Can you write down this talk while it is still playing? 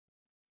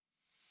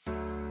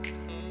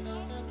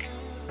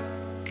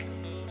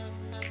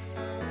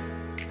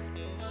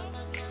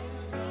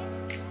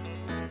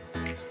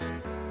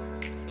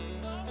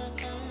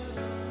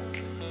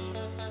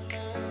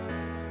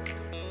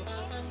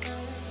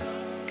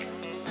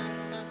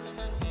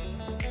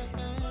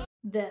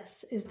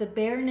This is the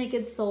Bare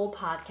Naked Soul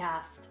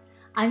podcast.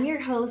 I'm your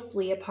host,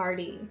 Leah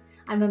Pardee.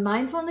 I'm a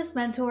mindfulness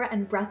mentor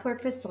and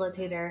breathwork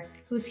facilitator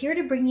who's here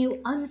to bring you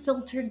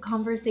unfiltered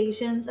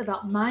conversations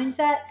about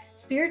mindset,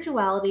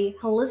 spirituality,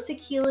 holistic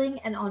healing,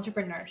 and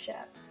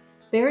entrepreneurship.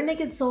 Bare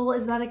Naked Soul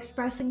is about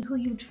expressing who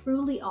you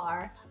truly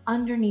are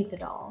underneath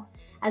it all,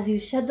 as you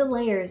shed the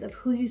layers of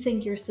who you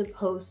think you're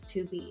supposed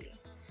to be.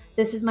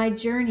 This is my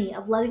journey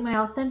of letting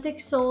my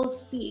authentic soul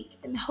speak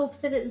in hopes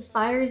that it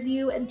inspires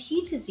you and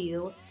teaches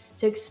you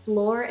to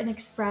explore and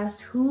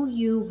express who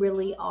you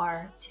really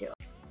are too.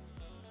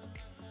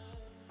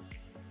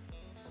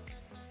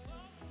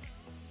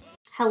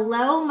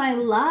 Hello, my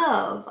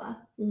love.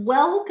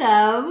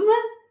 Welcome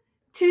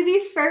to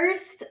the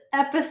first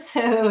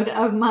episode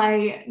of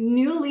my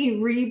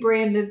newly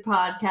rebranded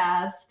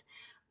podcast,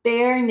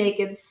 Bare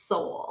Naked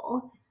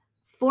Soul,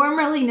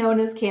 formerly known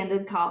as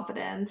Candid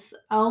Confidence.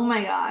 Oh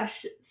my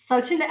gosh,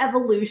 such an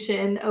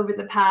evolution over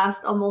the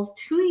past almost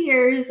 2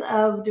 years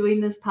of doing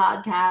this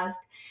podcast.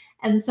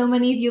 And so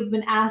many of you have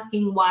been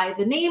asking why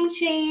the name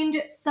change.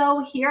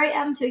 So here I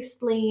am to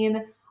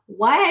explain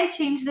why I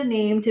changed the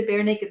name to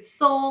Bare Naked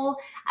Soul,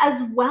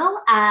 as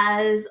well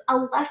as a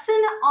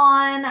lesson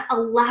on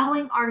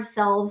allowing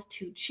ourselves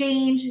to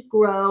change,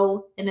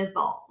 grow, and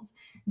evolve.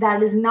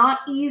 That is not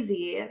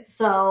easy.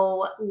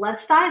 So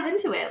let's dive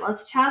into it.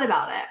 Let's chat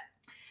about it.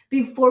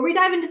 Before we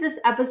dive into this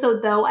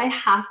episode, though, I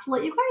have to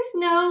let you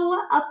guys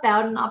know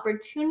about an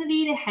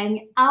opportunity to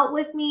hang out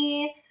with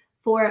me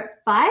for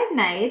 5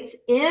 nights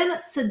in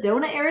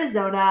Sedona,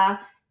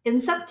 Arizona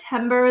in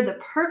September, the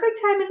perfect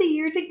time of the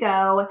year to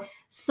go.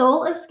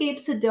 Soul Escape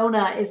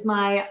Sedona is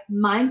my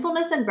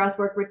mindfulness and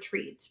breathwork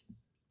retreat.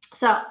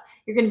 So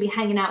you're going to be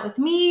hanging out with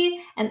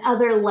me and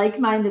other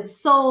like-minded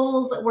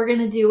souls. We're going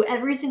to do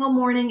every single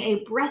morning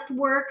a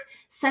breathwork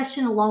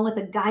session along with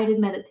a guided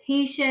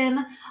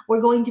meditation.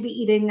 We're going to be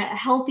eating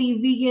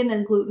healthy, vegan,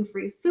 and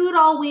gluten-free food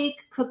all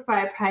week, cooked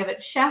by a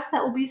private chef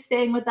that will be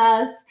staying with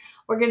us.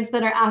 We're going to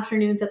spend our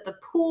afternoons at the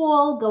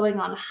pool, going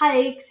on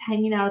hikes,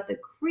 hanging out at the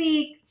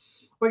creek.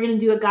 We're going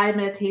to do a guided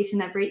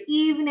meditation every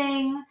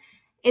evening.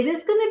 It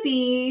is going to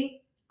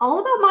be all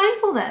about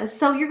mindfulness.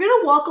 So you're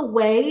going to walk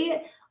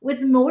away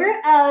with more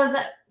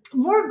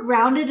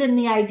grounded in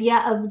the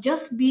idea of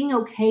just being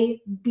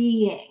okay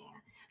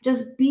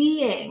just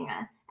being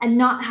and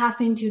not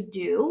having to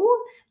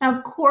do. Now,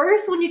 of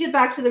course, when you get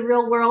back to the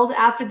real world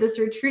after this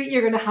retreat,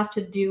 you're going to have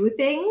to do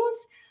things,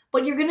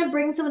 but you're going to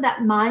bring some of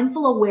that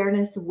mindful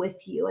awareness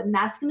with you. And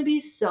that's going to be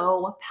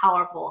so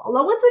powerful,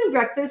 along with doing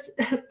breakfast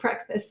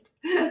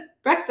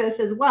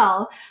as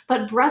well.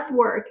 But breath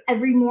work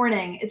every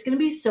morning, it's going to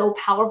be so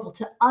powerful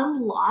to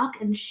unlock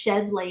and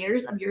shed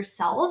layers of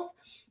yourself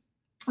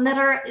that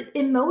are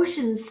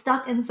emotions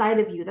stuck inside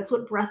of you. That's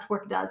what breath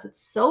work does.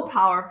 It's so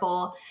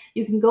powerful.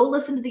 You can go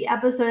listen to the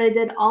episode I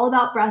did all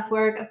about breath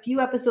work a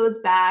few episodes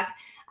back.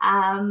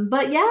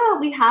 But yeah,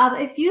 we have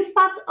a few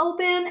spots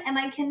open and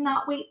I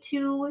cannot wait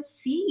to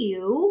see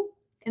you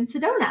in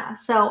Sedona.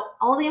 So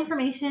all the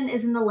information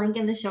is in the link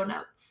in the show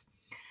notes.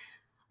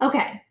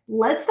 Okay,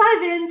 let's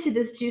dive into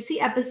this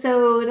juicy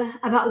episode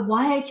about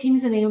why I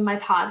changed the name of my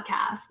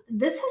podcast.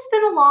 This has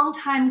been a long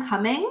time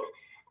coming.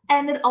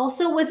 And it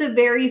also was a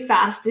very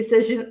fast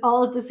decision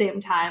all at the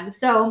same time.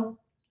 So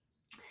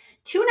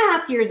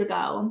 2.5 years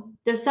ago,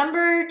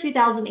 December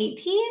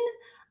 2018,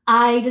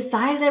 I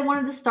decided I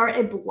wanted to start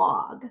a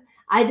blog.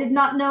 I did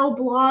not know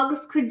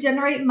blogs could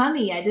generate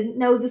money. I didn't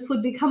know this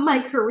would become my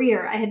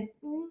career. I had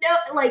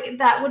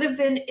that would have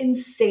been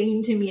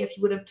insane to me if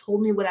you would have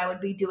told me what I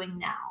would be doing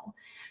now.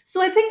 So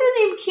I picked the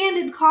name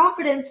Candid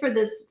Confidence for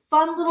this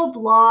fun little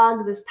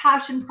blog, this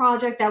passion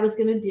project I was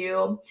going to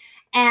do.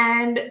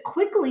 And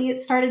quickly it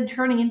started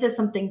turning into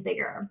something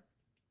bigger.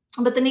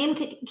 But the name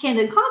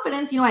Candid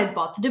Confidence, I had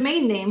bought the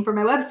domain name for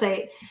my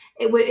website.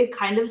 It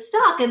kind of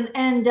stuck.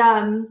 And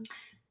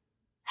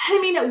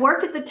it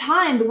worked at the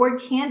time. The word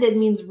candid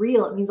means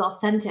real. It means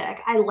authentic.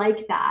 I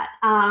like that.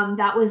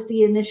 That was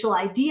the initial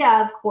idea,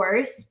 of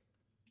course.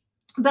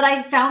 But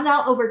I found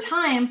out over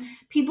time,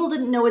 people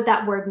didn't know what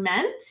that word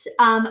meant.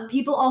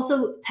 People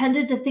also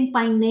tended to think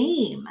my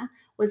name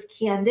was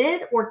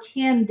Candid or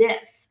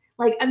Candice.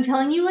 Like, I'm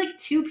telling you,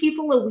 2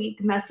 people a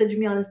week message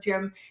me on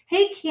Instagram,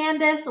 hey,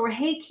 Candice, or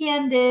hey,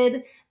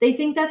 Candid. They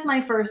think that's my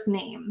first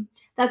name.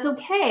 That's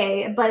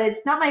okay, but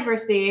it's not my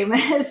first name.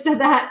 So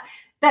that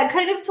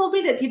kind of told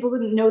me that people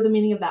didn't know the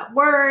meaning of that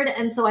word.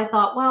 And so I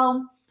thought,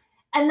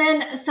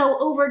 so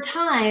over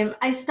time,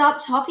 I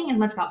stopped talking as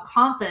much about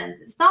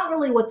confidence. It's not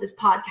really what this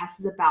podcast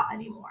is about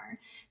anymore.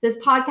 This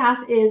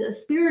podcast is a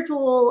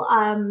spiritual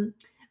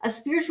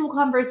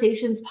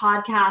conversations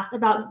podcast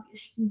about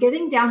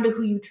getting down to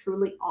who you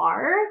truly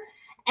are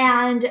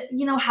and,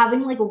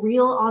 having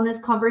real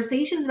honest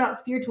conversations about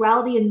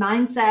spirituality and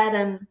mindset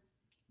and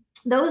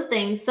those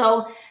things.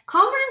 So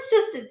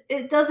confidence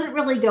it doesn't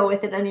really go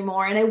with it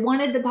anymore. And I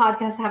wanted the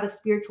podcast to have a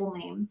spiritual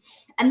name.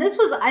 And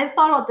I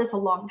thought about this a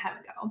long time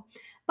ago,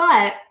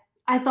 but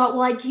I thought,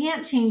 well, I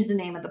can't change the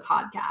name of the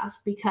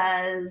podcast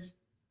because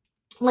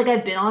like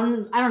I've been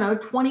on, I don't know,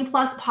 20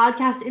 plus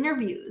podcast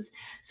interviews.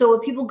 So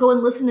if people go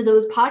and listen to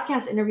those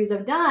podcast interviews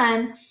I've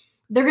done,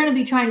 they're going to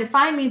be trying to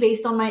find me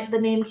based on the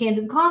name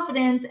Candid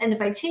Confidence. And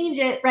if I change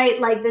it, right,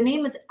 like the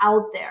name is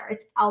out there.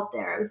 It's out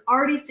there. It was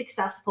already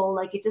successful.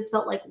 Like it just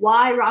felt like,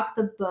 why rock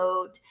the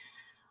boat?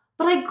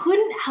 But I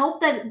couldn't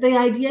help that the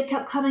idea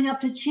kept coming up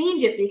to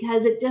change it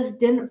because it just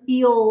didn't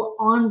feel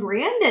on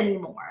brand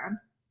anymore.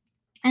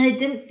 And it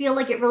didn't feel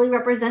like it really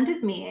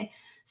represented me.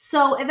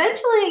 So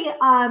eventually,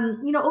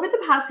 over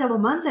the past couple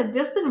months, I've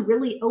just been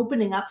really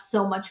opening up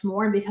so much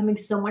more and becoming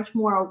so much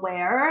more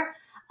aware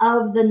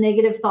of the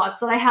negative thoughts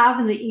that I have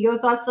and the ego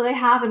thoughts that I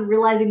have and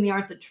realizing they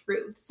aren't the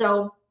truth.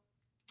 So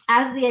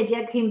as the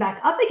idea came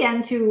back up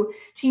again to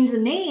change the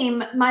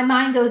name, my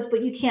mind goes,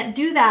 but you can't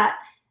do that.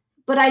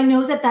 But I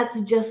know that that's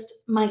just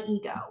my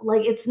ego.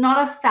 Like it's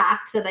not a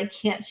fact that I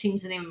can't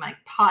change the name of my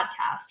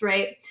podcast,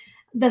 right?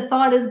 The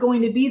thought is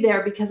going to be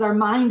there because our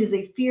mind is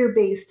a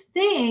fear-based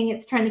thing.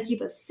 It's trying to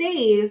keep us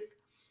safe,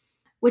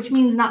 which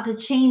means not to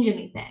change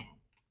anything.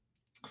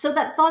 So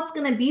that thought's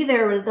going to be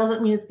there, but it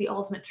doesn't mean it's the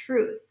ultimate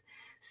truth.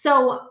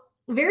 So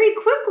very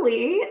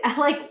quickly,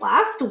 like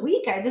last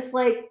week, I just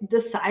like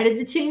decided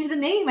to change the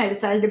name. I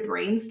decided to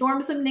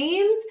brainstorm some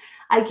names.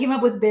 I came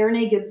up with Bare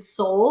Naked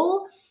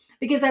Soul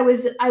because I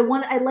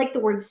like the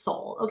word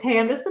soul. Okay.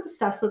 I'm just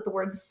obsessed with the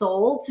word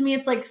soul. To me,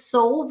 it's like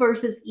soul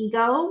versus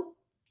ego.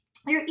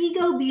 Your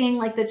ego being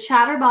like the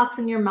chatterbox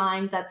in your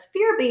mind that's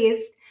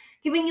fear-based,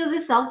 giving you the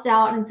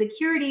self-doubt and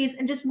insecurities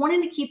and just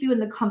wanting to keep you in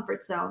the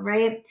comfort zone,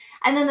 right?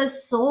 And then the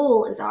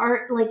soul is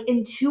our like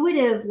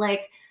intuitive,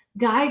 like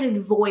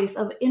guided voice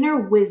of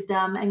inner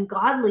wisdom and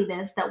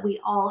godliness that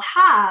we all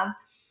have.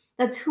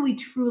 That's who we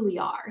truly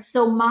are.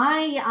 So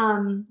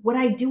my what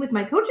I do with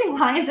my coaching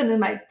clients and in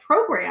my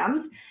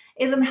programs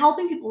is I'm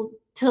helping people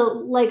to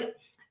like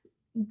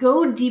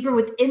go deeper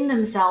within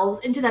themselves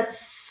into that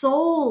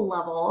soul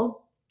level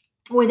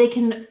where they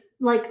can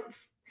like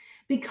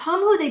become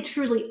who they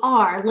truly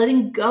are,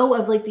 letting go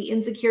of like the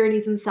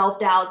insecurities and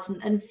self-doubts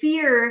and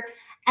fear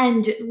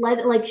and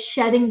like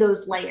shedding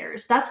those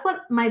layers. That's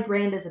what my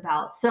brand is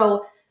about.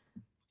 So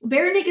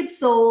Bare Naked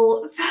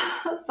Soul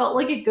felt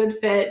like a good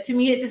fit. To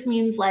me, it just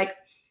means like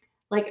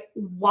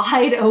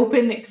wide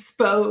open,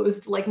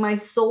 exposed, like my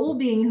soul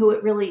being who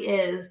it really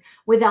is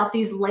without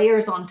these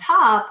layers on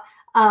top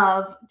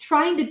of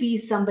trying to be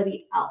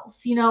somebody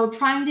else,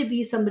 trying to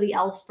be somebody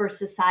else for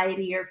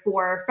society or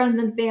for friends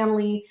and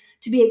family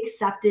to be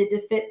accepted,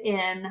 to fit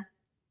in,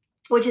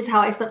 which is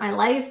how I spent my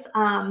life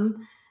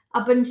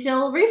up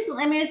until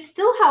recently. I mean, it's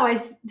still how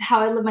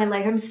I live my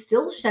life. I'm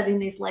still shedding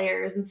these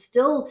layers and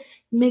still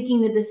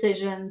making the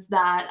decisions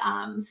that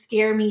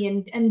scare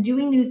me and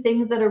doing new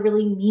things that are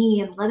really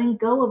me and letting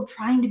go of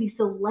trying to be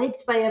so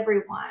liked by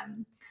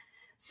everyone.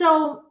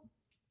 So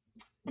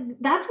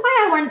that's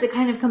why I wanted to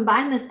kind of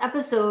combine this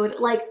episode.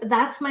 Like,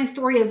 that's my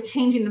story of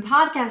changing the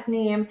podcast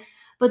name.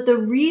 But the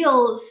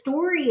real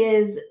story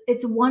is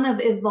it's one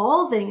of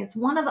evolving, it's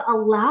one of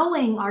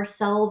allowing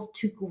ourselves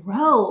to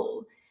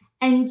grow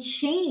and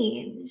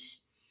change.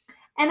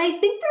 And I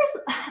think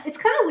it's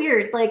kind of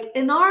weird. Like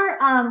in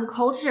our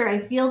culture, I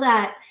feel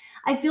that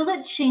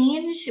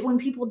change, when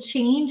people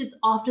change, it's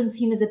often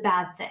seen as a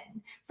bad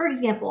thing. For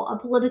example, a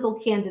political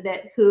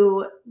candidate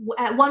who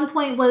at one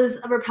point was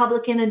a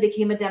Republican and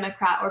became a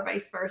Democrat or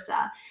vice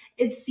versa,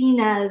 it's seen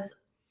as,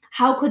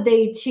 how could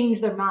they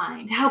change their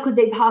mind? How could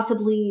they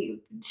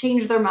possibly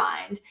change their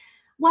mind?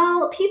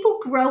 Well, people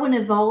grow and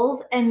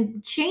evolve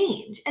and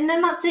change. And I'm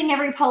not saying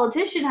every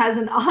politician has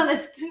an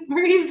honest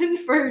reason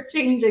for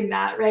changing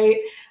that, right?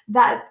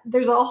 That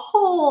there's a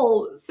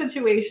whole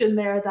situation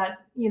there that,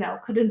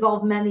 could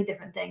involve many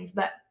different things.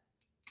 But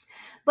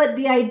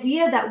the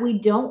idea that we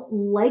don't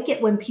like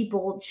it when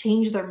people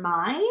change their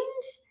mind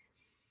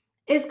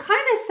is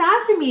kind of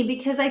sad to me,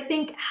 because I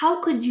think,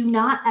 how could you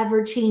not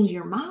ever change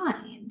your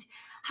mind?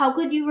 How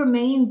could you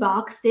remain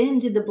boxed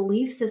into the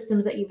belief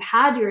systems that you've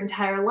had your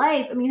entire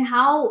life? I mean,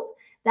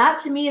 that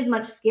to me is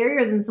much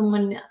scarier than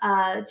someone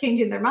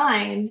changing their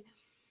mind.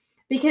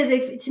 Because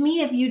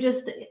if you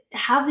just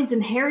have these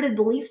inherited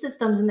belief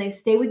systems and they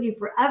stay with you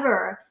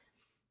forever,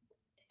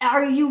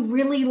 are you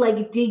really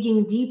like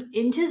digging deep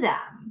into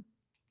them?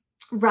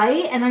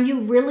 Right? And are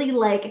you really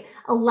like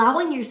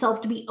allowing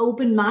yourself to be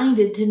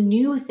open-minded to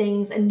new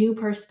things and new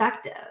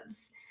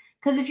perspectives?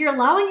 Because if you're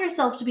allowing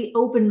yourself to be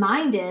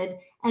open-minded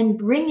and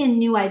bring in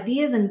new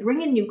ideas and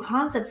bring in new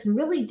concepts and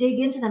really dig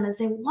into them and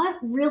say, what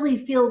really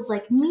feels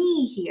like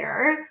me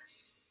here?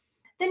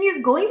 Then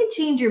you're going to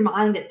change your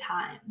mind at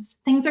times.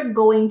 Things are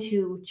going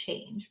to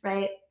change,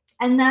 right?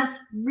 And that's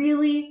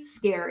really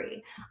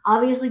scary.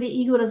 Obviously, the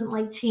ego doesn't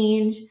like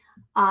change,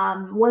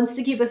 wants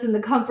to keep us in the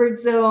comfort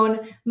zone.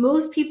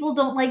 Most people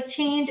don't like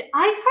change.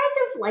 I kind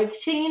of like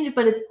change,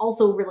 but it's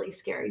also really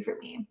scary for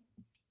me.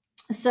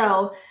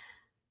 So,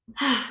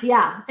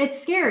 yeah, it's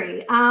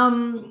scary.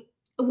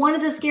 One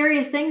of the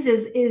scariest things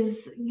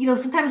is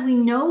sometimes we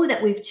know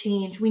that we've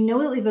changed. We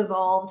know that we've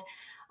evolved.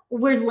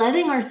 we're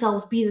letting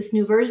ourselves be this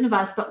new version of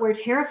us, but we're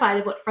terrified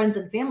of what friends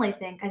and family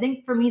think. I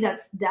think for me,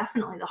 that's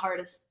definitely the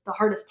hardest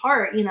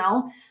part,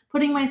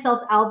 putting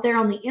myself out there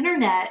on the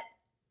internet.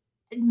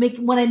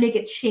 When I make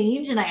a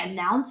change and I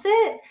announce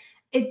it,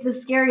 the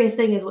scariest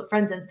thing is what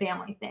friends and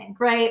family think,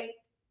 right?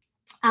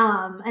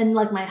 And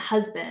like my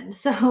husband.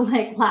 So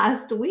like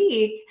last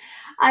week,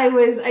 I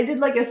did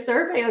like a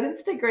survey on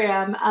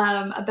Instagram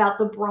about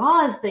the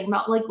bras thing,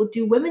 about like,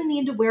 do women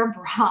need to wear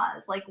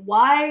bras? Like,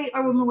 why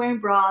are women wearing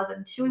bras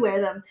and should we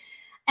wear them?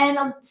 And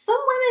some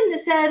women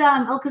said,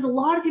 because a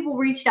lot of people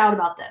reached out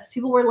about this.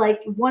 People were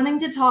like wanting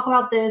to talk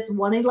about this,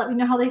 wanting to let me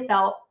know how they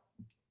felt.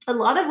 A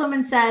lot of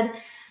women said,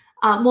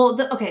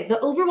 the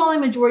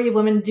overwhelming majority of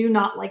women do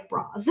not like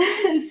bras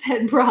and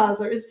said bras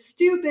are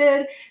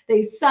stupid.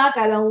 They suck.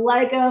 I don't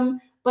like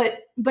them.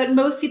 But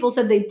most people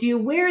said they do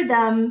wear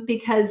them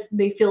because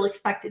they feel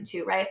expected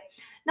to, right?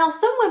 Now,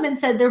 some women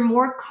said they're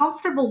more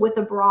comfortable with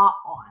a bra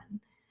on.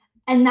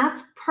 And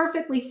that's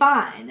perfectly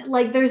fine.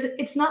 Like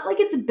it's not like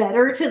it's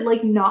better to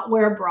like not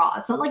wear a bra.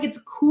 It's not like it's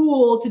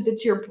cool to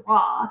ditch your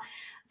bra.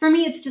 For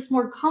me, it's just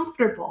more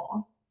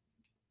comfortable.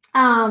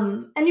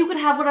 And you could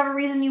have whatever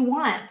reason you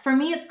want. For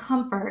me, it's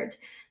comfort.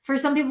 For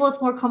some people,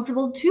 it's more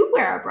comfortable to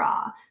wear a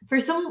bra. For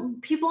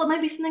some people, it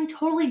might be something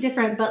totally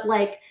different, but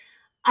like,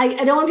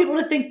 I don't want people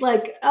to think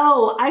like,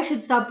 oh, I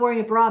should stop wearing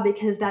a bra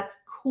because that's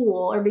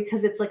cool or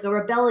because it's like a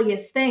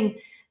rebellious thing.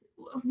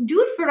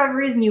 Do it for whatever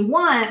reason you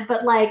want,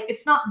 but like,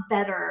 it's not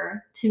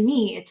better to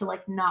me to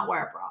like not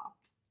wear a bra.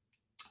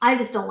 I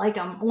just don't like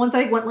them. Once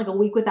I went like a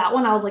week without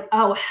one, I was like,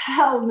 oh,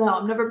 hell no,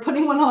 I'm never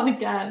putting one on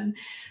again.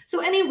 So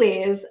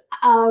anyways,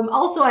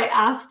 also I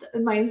asked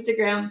in my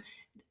Instagram,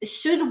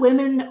 should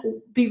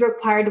women be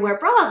required to wear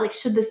bras? Like,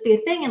 should this be a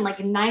thing? And like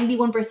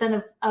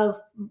 91%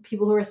 of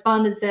people who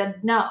responded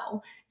said,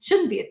 no, it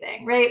shouldn't be a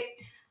thing, right?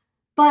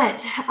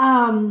 But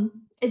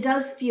it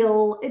does,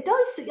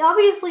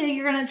 obviously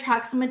you're going to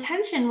attract some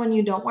attention when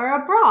you don't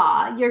wear a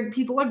bra.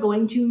 People are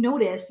going to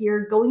notice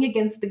you're going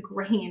against the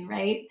grain,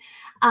 right?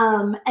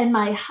 And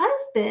my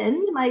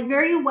husband, my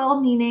very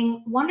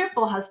well-meaning,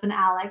 wonderful husband,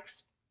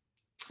 Alex,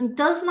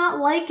 does not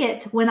like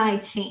it when I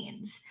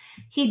change.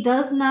 He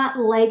does not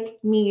like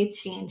me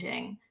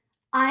changing.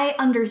 I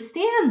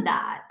understand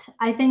that.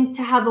 I think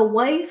to have a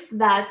wife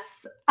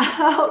that's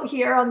out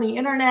here on the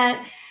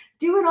internet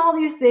doing all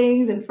these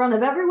things in front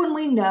of everyone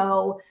we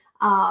know,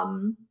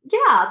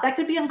 yeah, that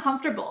could be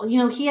uncomfortable.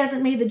 He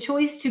hasn't made the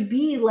choice to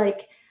be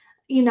like,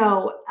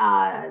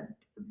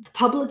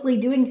 publicly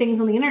doing things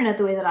on the internet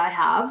the way that I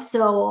have.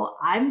 So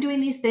I'm doing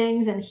these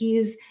things, and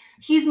he's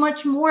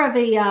much more of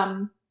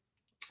a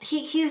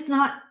he's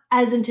not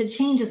as into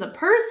change as a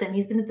person.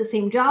 He's been at the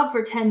same job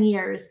for 10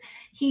 years.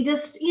 He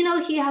just, he's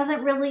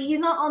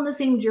not on the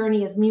same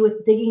journey as me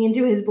with digging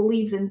into his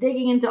beliefs and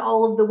digging into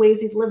all of the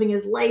ways he's living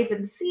his life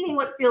and seeing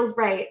what feels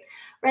right.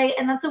 Right.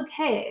 And that's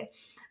okay.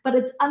 But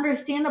it's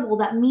understandable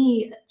that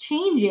me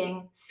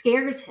changing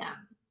scares him.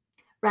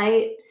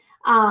 Right.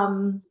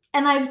 And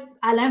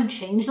I've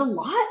changed a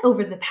lot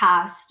over the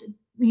past,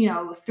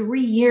 3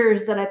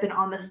 years that I've been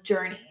on this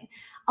journey.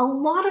 A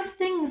lot of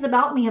things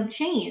about me have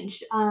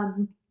changed.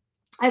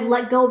 I've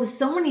let go of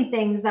so many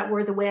things that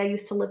were the way I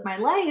used to live my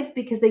life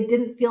because they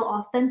didn't feel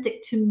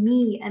authentic to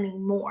me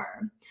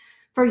anymore.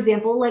 For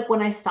example, like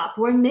when I stopped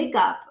wearing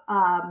makeup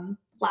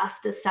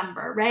last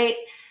December, right?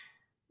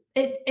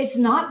 It's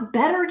not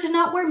better to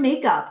not wear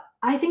makeup.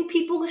 I think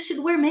people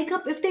should wear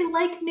makeup if they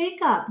like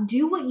makeup.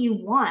 Do what you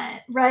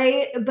want,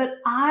 right? But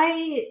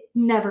I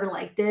never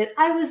liked it.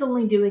 I was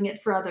only doing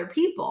it for other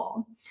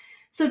people.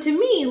 So to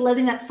me,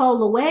 letting that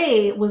fall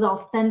away was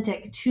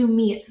authentic to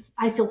me.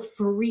 I feel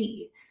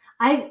free.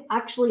 I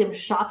actually am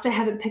shocked I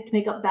haven't picked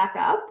makeup back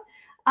up.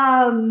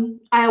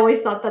 I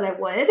always thought that I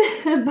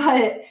would,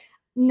 but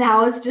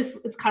now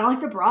it's kind of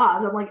like the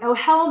bras. I'm like, oh,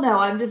 hell no,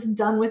 I'm just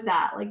done with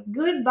that. Like,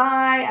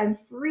 goodbye, I'm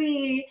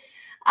free.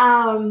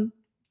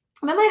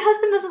 But my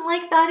husband doesn't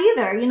like that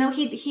either.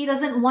 He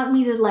doesn't want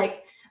me to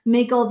like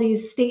make all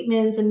these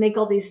statements and make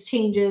all these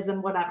changes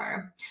and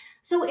whatever.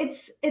 So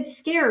it's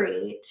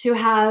scary to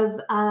have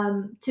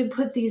to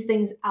put these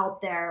things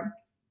out there,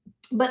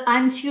 but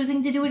I'm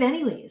choosing to do it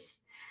anyways.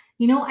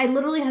 I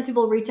literally had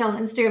people reach out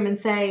on Instagram and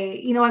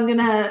say, I'm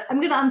gonna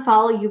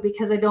unfollow you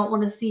because I don't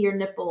want to see your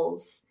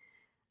nipples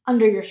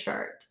under your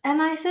shirt.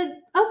 And I said,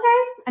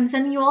 okay, I'm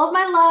sending you all of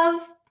my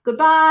love.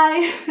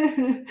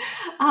 Goodbye.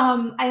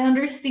 I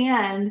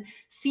understand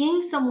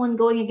seeing someone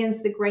going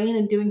against the grain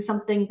and doing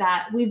something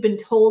that we've been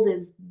told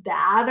is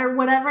bad or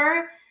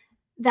whatever.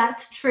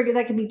 That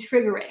can be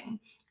triggering.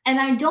 And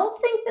I don't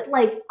think that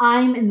like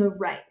I'm in the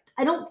right.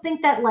 I don't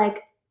think that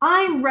like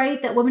I'm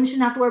right that women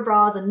shouldn't have to wear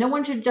bras and no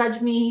one should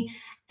judge me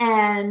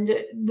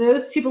and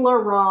those people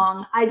are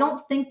wrong. I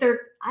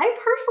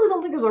personally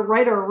don't think there's a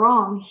right or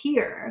wrong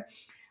here.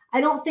 I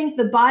don't think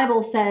the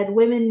Bible said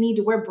women need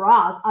to wear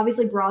bras.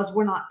 Obviously, bras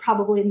were not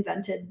probably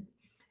invented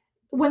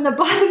when the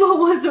Bible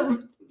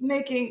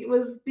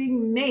was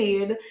being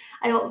made.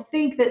 I don't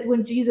think that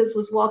when Jesus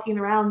was walking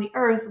around the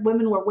earth,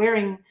 women were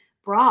wearing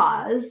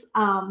bras.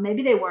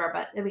 Maybe they were,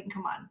 but I mean,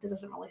 come on, that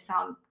doesn't really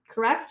sound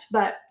correct.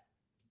 But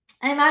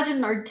I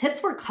imagine our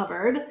tits were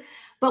covered,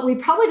 but we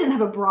probably didn't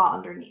have a bra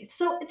underneath.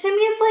 So to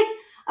me, it's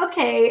like,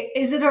 okay,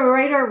 is it a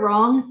right or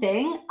wrong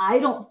thing? I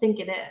don't think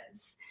it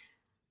is.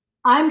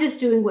 I'm just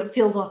doing what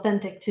feels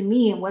authentic to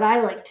me and what I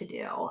like to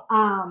do.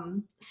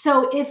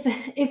 So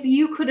if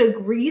you could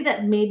agree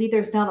that maybe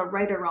there's not a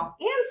right or wrong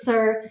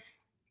answer,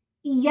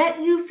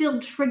 yet you feel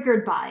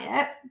triggered by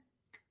it,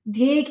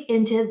 dig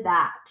into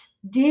that.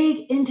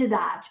 Dig into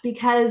that,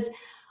 because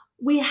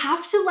we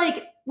have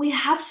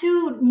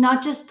to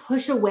not just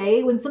push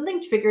away when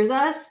something triggers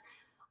us.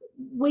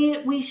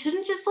 We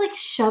shouldn't just like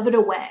shove it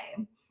away,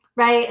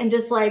 right? And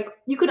just like,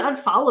 you could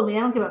unfollow me,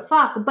 I don't give a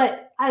fuck,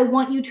 but I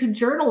want you to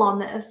journal on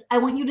this. I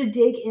want you to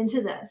dig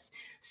into this,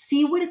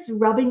 see what it's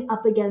rubbing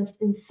up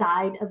against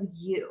inside of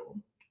you.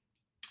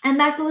 And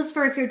that goes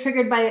for if you're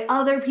triggered by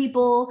other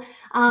people.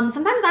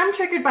 Sometimes I'm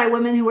triggered by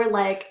women who are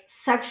like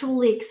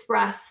sexually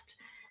expressed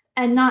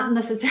and not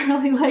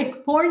necessarily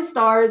like porn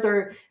stars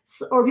or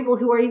people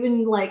who are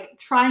even like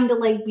trying to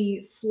like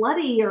be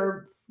slutty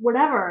or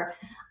whatever.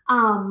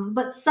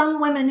 But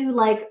some women who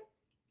like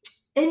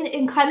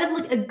in kind of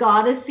like a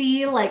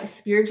goddessy, like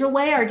spiritual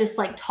way, are just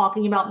like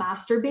talking about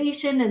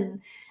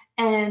masturbation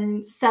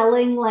and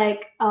selling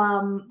like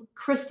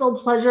crystal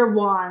pleasure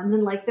wands,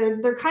 and like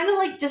they're kind of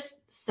like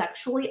just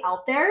sexually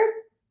out there.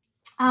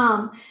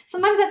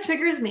 Sometimes that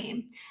triggers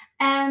me.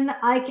 And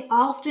I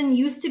often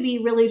used to be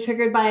really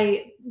triggered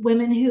by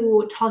women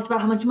who talked about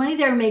how much money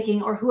they're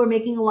making, or who are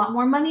making a lot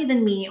more money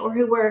than me, or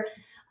who were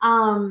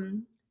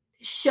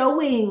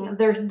showing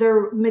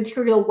their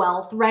material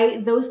wealth,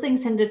 right? Those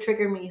things tend to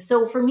trigger me.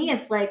 So for me,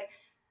 it's like,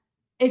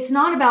 it's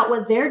not about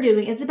what they're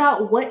doing. It's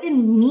about what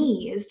in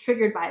me is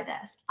triggered by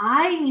this.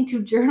 I need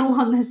to journal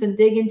on this and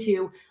dig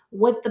into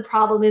what the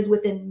problem is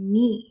within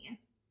me,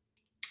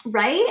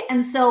 right?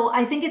 And so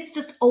I think it's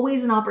just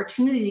always an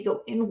opportunity to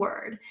go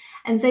inward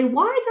and say,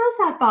 why does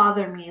that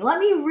bother me? Let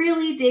me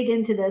really dig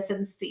into this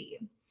and see.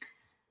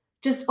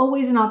 Just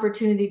always an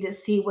opportunity to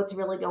see what's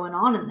really going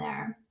on in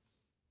there.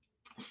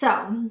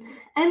 So,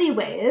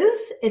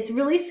 anyways, it's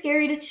really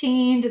scary to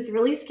change. It's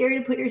really scary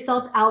to put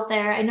yourself out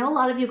there. I know a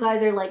lot of you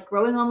guys are like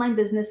growing online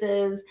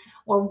businesses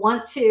or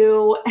want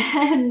to,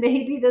 and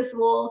maybe this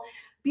will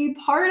be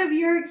part of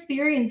your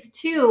experience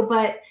too.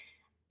 But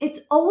it's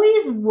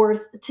always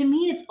to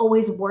me, it's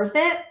always worth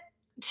it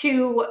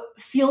to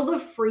feel the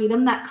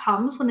freedom that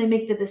comes when I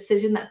make the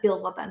decision that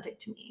feels authentic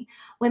to me,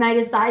 when I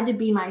decide to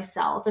be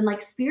myself. And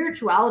like,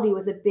 spirituality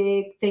was a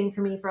big thing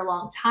for me for a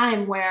long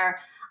time, where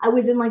I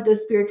was in like the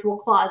spiritual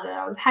closet.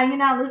 I was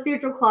hanging out in the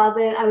spiritual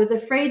closet. I was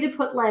afraid to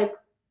put like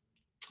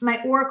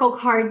my oracle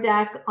card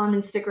deck on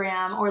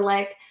Instagram, or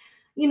like,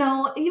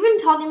 even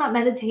talking about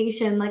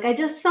meditation. Like, I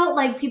just felt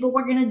like people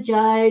were going to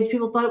judge.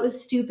 People thought it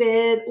was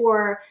stupid,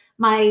 or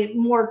my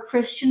more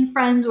Christian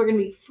friends were going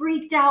to be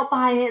freaked out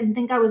by it and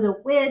think I was a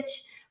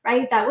witch,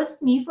 right? That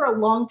was me for a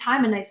long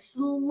time. And I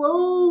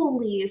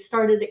slowly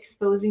started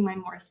exposing my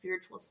more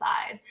spiritual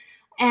side.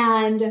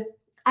 And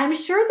I'm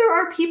sure there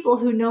are people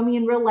who know me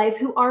in real life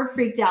who are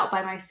freaked out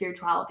by my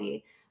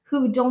spirituality,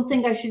 who don't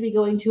think I should be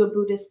going to a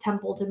Buddhist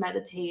temple to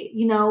meditate,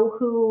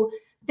 who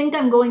think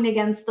I'm going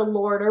against the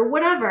Lord or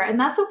whatever. And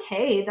that's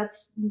okay.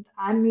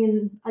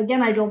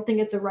 Again, I don't think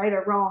it's a right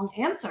or wrong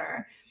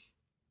answer,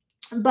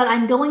 but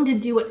I'm going to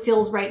do what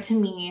feels right to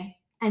me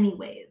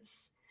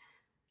anyways.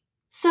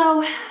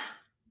 So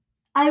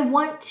I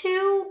want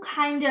to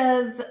kind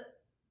of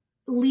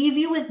leave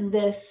you with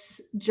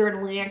this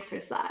journaling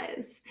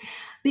exercise,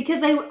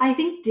 because I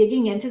think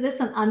digging into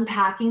this and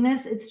unpacking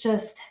this, it's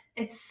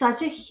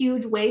such a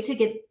huge way to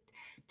get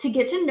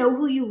to know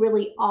who you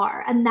really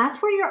are. And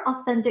that's where your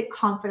authentic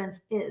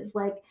confidence is.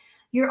 Like,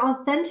 your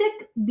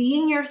authentic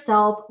being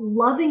yourself,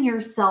 loving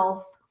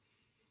yourself,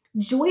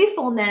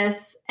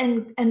 joyfulness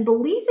and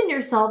belief in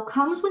yourself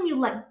comes when you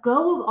let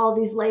go of all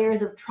these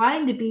layers of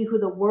trying to be who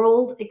the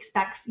world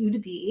expects you to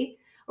be,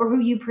 or who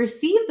you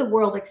perceive the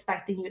world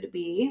expecting you to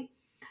be,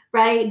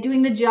 right?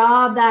 Doing the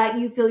job that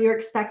you feel you're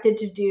expected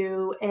to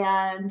do,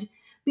 and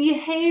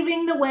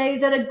behaving the way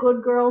that a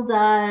good girl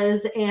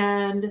does,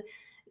 and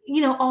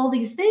all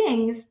these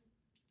things.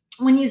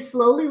 When you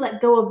slowly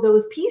let go of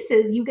those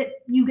pieces, you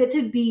get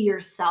to be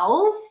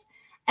yourself.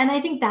 And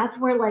I think that's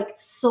where like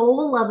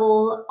soul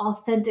level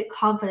authentic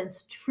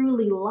confidence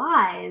truly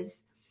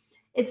lies.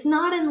 It's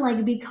not in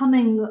like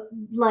becoming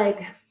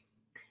like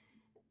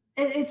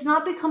it's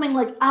not becoming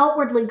like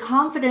outwardly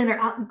confident or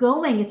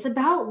outgoing. It's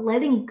about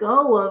letting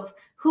go of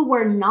who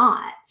we're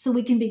not, so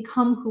we can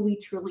become who we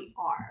truly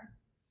are.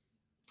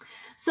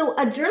 So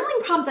a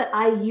journaling prompt that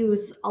I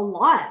use a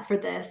lot for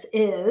this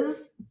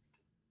is,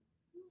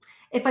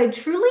 if I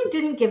truly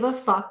didn't give a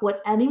fuck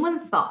what anyone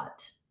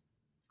thought,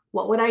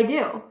 what would I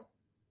do?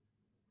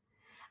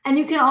 And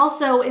you can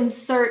also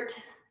insert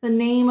the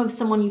name of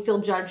someone you feel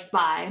judged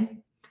by.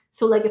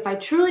 So like, if I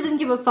truly didn't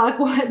give a fuck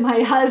what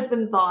my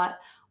husband thought,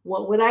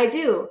 what would I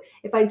do?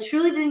 If I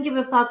truly didn't give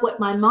a fuck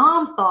what my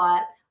mom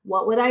thought,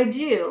 what would I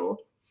do?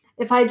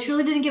 If I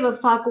truly didn't give a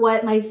fuck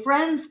what my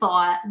friends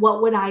thought,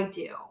 what would I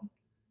do?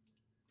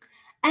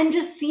 and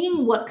just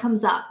seeing what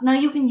comes up. Now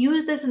you can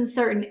use this in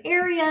certain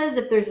areas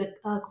if there's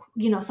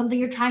something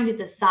you're trying to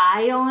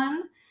decide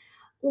on,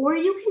 or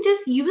you can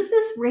just use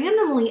this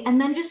randomly and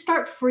then just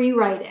start free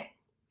writing.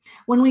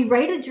 When we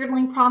write a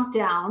journaling prompt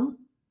down,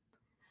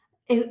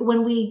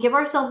 when we give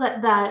ourselves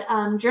that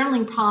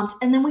journaling prompt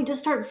and then we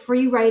just start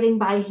free writing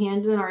by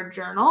hand in our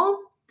journal,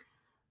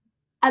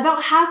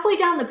 about halfway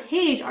down the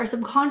page, our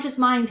subconscious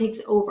mind takes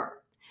over.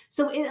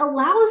 So it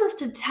allows us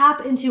to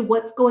tap into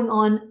what's going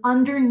on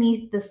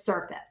underneath the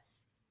surface.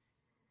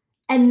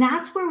 And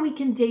that's where we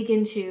can dig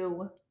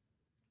into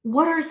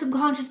what our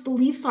subconscious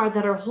beliefs are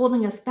that are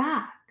holding us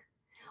back.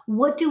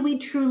 What do we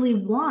truly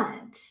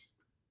want?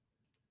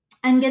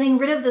 And getting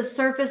rid of the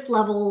surface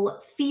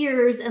level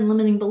fears and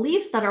limiting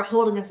beliefs that are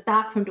holding us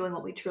back from doing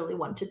what we truly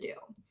want to do.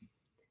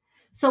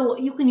 So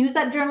you can use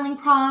that journaling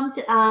prompt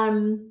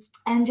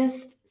and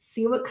just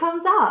see what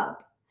comes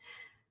up.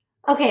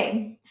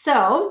 Okay,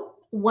 so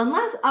one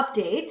last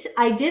update.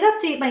 I did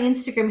update my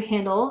Instagram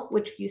handle,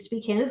 which used to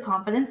be Candid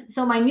Confidence.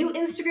 So my new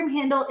Instagram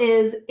handle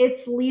is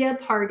It's Leah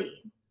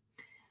Pardee.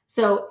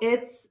 So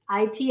it's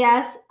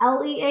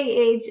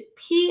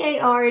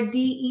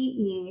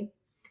ITSLEAHPARDEE.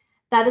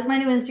 That is my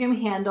new Instagram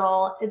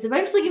handle.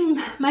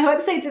 My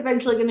website's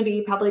eventually going to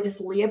be probably just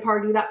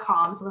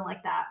leahpardee.com, something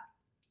like that.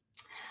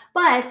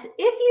 But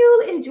if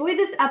you enjoy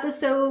this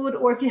episode,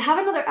 or if you have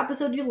another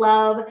episode you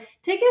love,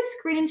 take a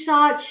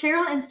screenshot, share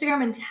on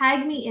Instagram, and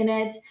tag me in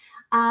it.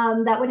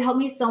 That would help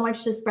me so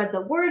much to spread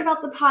the word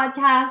about the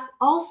podcast.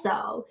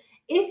 Also,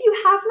 if you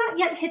have not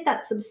yet hit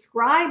that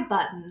subscribe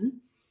button,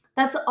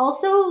 that's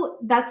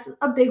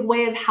a big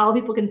way of how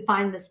people can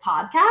find this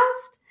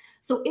podcast.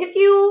 So if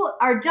you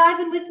are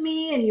jiving with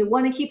me and you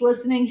want to keep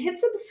listening, hit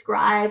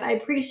subscribe. I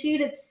appreciate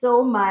it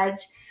so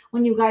much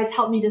when you guys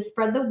help me to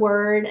spread the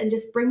word and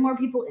just bring more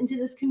people into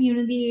this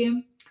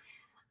community.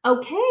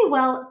 Okay,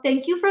 well,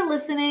 thank you for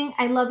listening.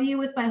 I love you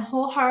with my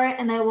whole heart,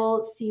 and I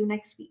will see you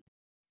next week.